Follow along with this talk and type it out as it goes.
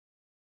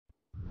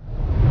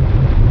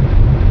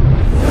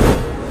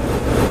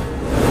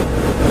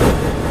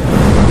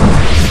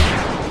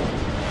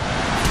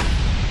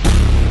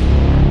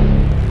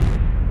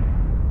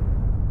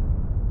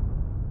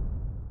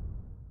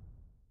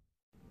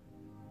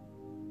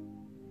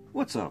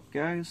What's up,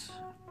 guys?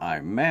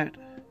 I'm Matt,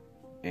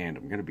 and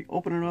I'm going to be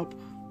opening up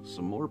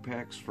some more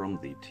packs from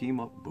the Team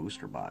Up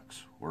Booster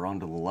Box. We're on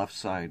to the left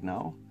side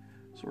now,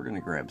 so we're going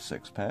to grab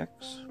 6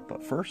 packs.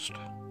 But first,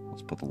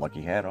 let's put the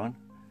lucky hat on.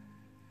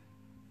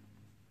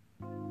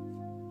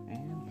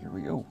 And here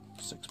we go,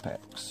 6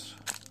 packs.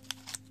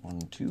 1,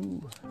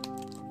 2,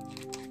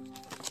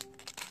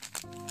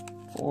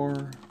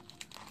 4,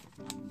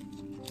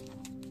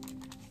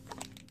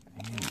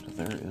 and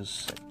there is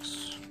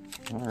 6.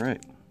 All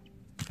right.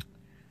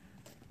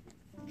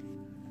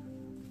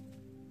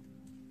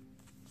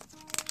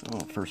 So,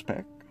 first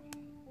pack.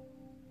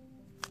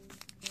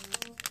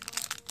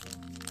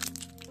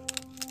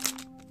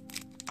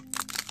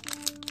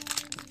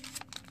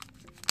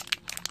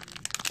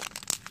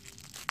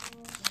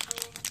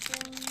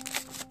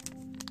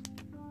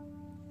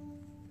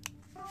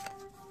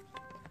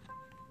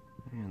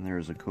 And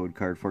there's a code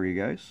card for you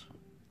guys.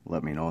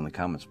 Let me know in the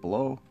comments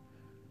below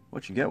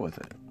what you get with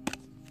it.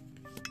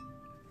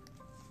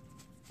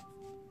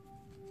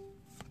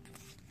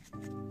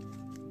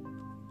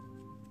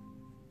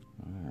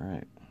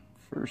 Alright,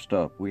 first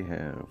up we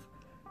have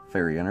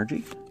Fairy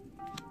Energy,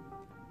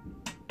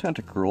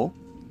 Tentacruel,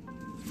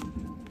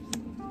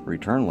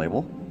 Return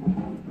Label,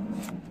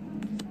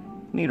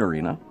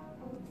 Nidorina,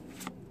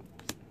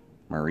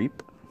 Mareep,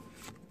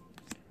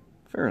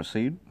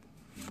 Ferroseed,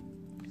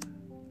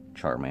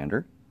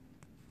 Charmander,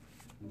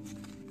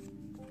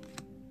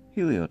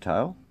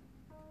 Heliotile,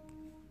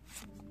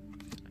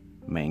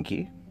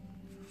 Mankey,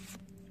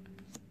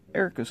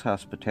 Erica's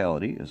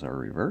Hospitality is our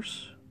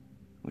reverse,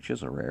 which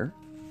is a rare,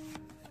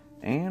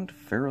 and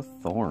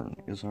Ferrothorn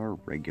is our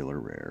regular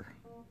rare.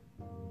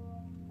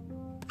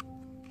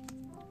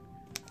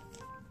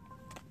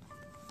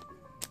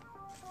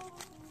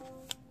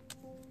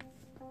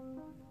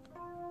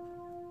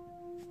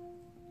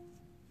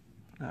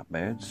 Not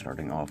bad,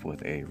 starting off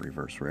with a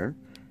reverse rare.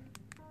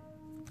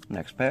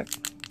 Next pack.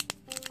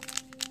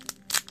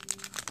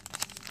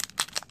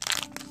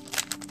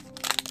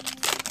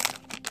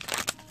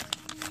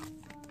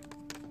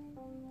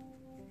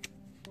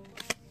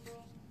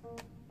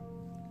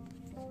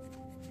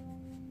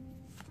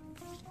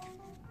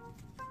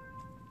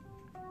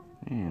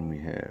 And we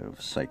have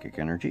Psychic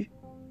Energy,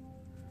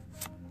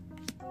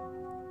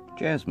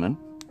 Jasmine,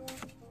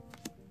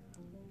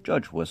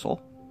 Judge Whistle,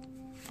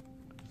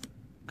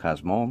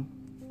 Cosmone,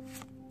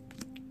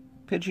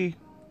 Pidgey,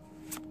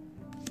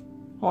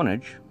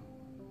 Honedge,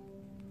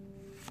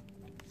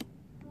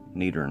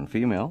 Nidoran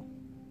Female,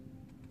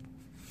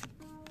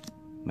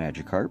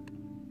 Magikarp,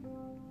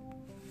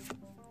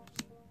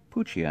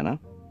 Poochyena,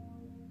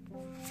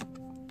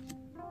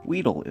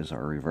 Weedle is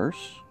our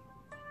reverse,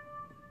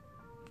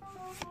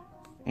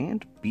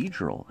 and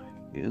Beedrill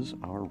is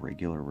our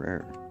regular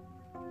rare.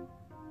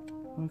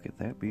 Look at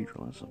that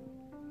Beedrill, that's a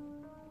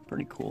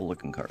pretty cool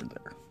looking card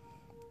there.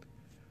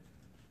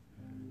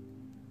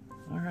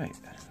 Alright,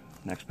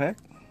 next pack.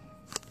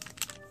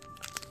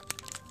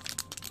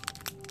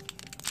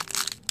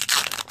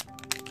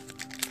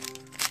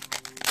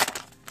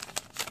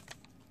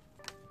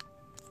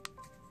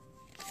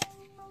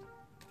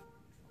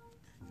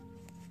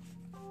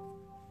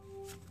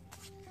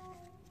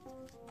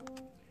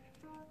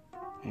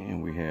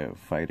 And we have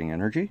Fighting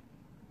Energy,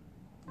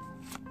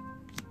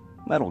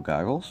 Metal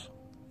Goggles,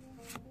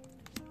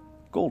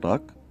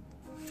 Golduck,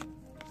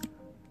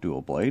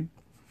 Dual Blade,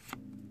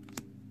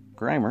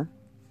 Grimer,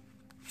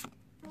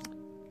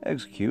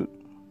 Execute,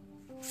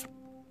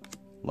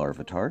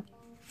 Larvitar,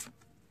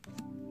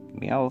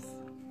 Meowth,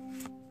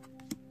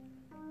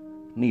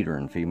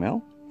 Nidoran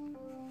Female,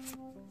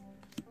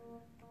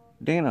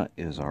 Dana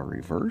is our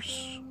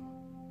reverse,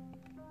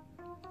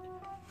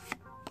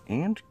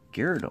 and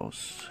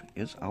Gyarados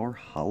is our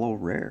holo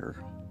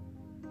rare.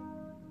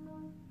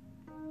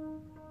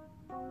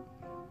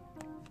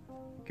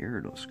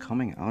 Gyarados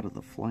coming out of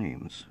the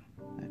flames.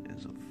 That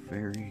is a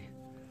very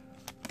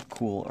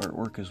cool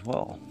artwork as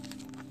well.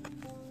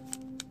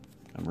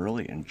 I'm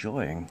really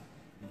enjoying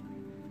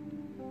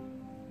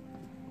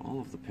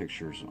all of the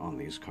pictures on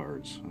these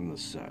cards in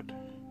this set.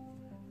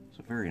 It's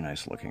a very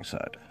nice looking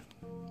set.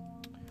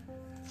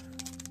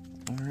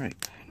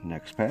 Alright,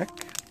 next pack.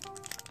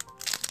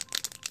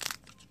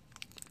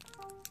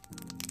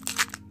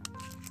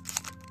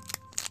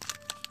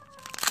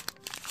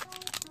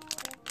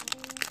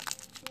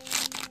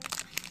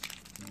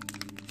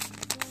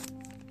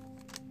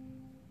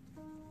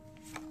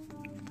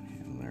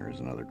 And there's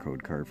another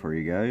code card for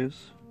you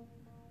guys.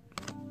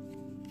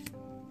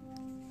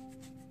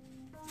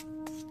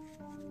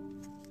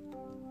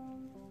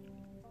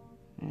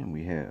 And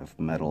we have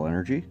Metal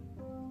Energy,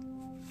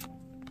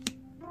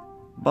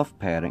 Buff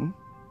Padding,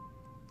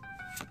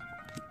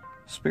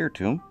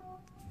 Spiritomb,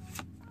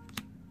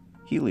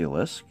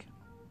 Heliolisk,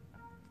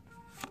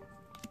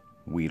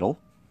 Weedle,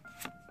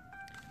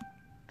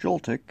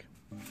 Joltik,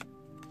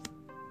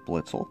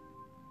 Blitzel,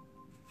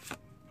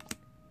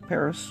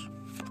 Paris,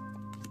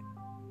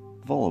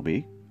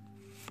 Vullaby,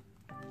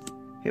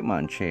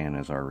 Hitmonchan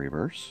is our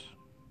reverse,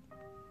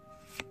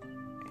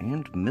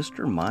 and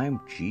Mr. Mime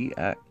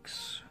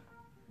GX.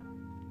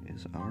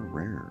 is our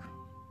rare.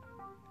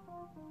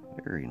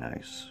 Very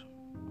nice.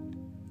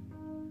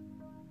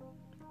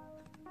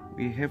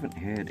 We haven't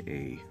had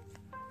a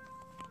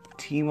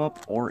team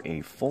up or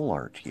a full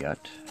art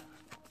yet,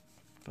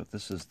 but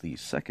this is the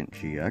second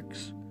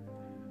GX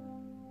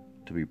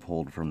to be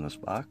pulled from this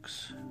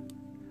box.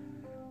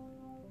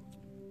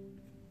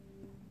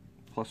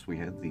 Plus we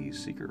had the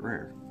secret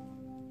rare.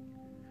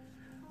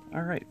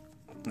 Alright,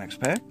 next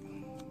pack.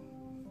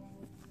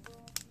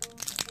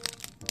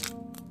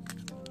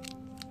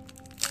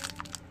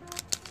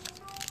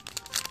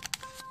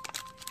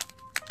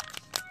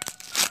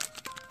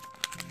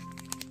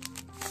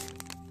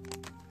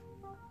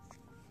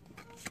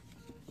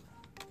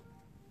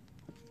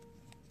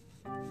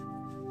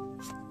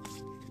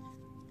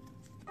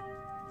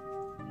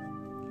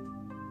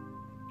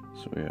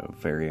 So we have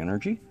Fairy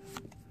Energy,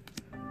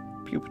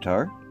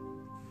 Pupitar,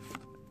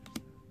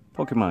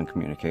 Pokemon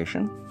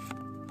Communication,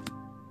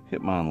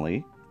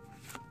 Hitmonlee,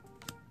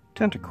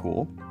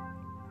 Tentacool,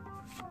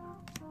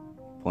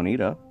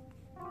 Ponyta,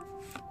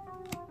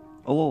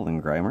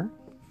 Alolan Grimer,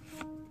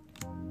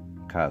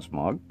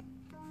 Cosmog,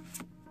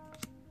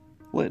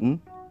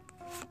 Litten,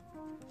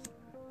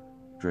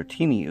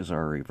 Dratini is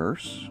our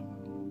reverse,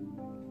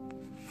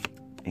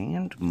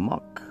 and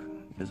Muck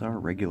is our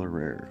regular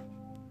rare.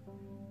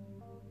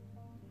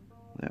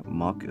 That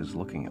Muck is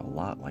looking a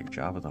lot like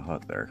Jabba the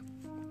Hutt there.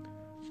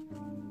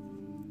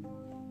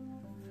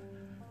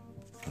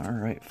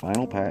 Alright,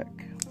 final pack.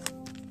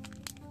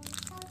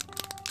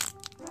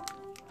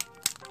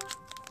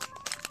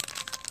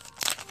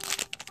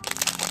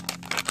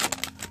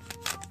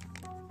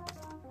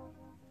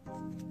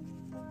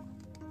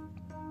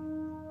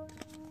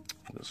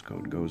 This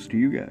code goes to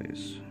you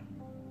guys.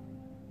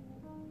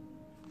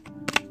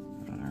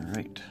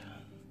 Alright.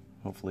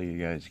 Hopefully you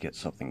guys get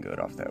something good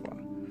off that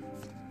one.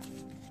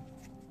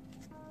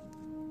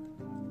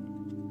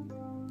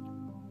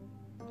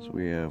 So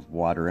we have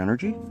Water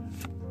Energy,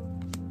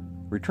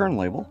 Return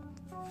Label,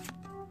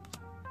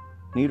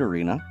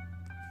 Nidorina,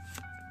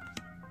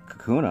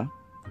 Kakuna,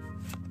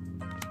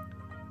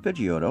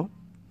 Pidgeotto,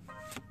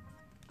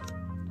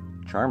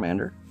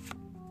 Charmander,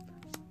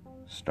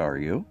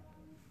 Staryu,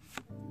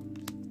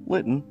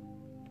 Litten,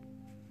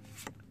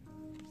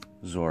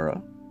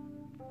 Zora.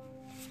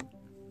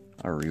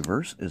 Our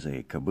reverse is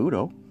a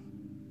Kabuto.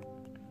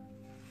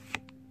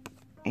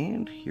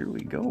 And here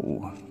we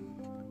go.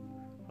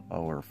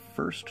 Our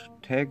first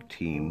tag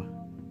team.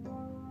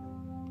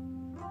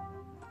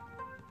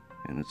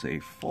 And it's a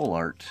full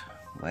art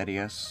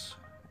Latias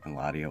and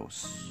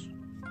Latios.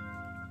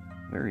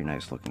 Very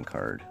nice looking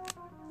card.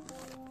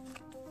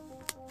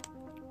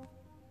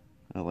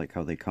 I like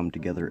how they come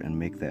together and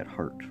make that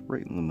heart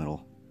right in the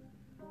middle.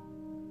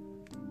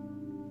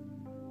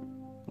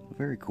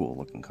 Very cool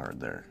looking card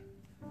there.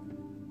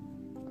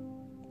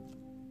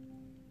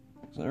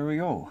 So there we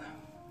go.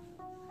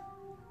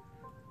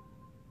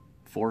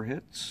 4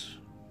 hits,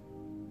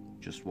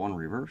 just 1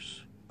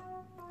 reverse.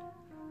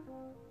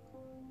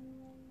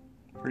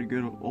 Pretty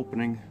good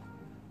opening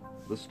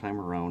this time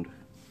around.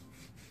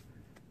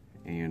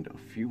 And a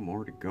few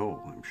more to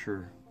go. I'm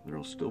sure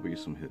there'll still be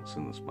some hits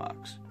in this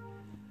box.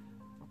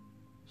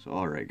 So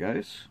alright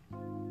guys,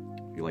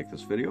 if you like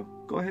this video,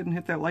 go ahead and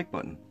hit that like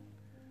button.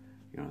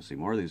 If you want to see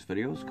more of these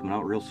videos coming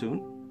out real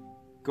soon,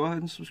 go ahead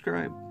and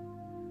subscribe.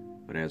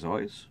 But as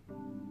always,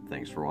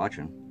 thanks for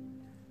watching,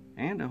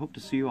 and I hope to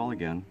see you all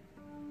again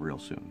real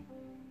soon.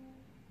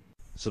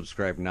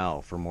 Subscribe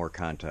now for more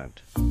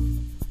content.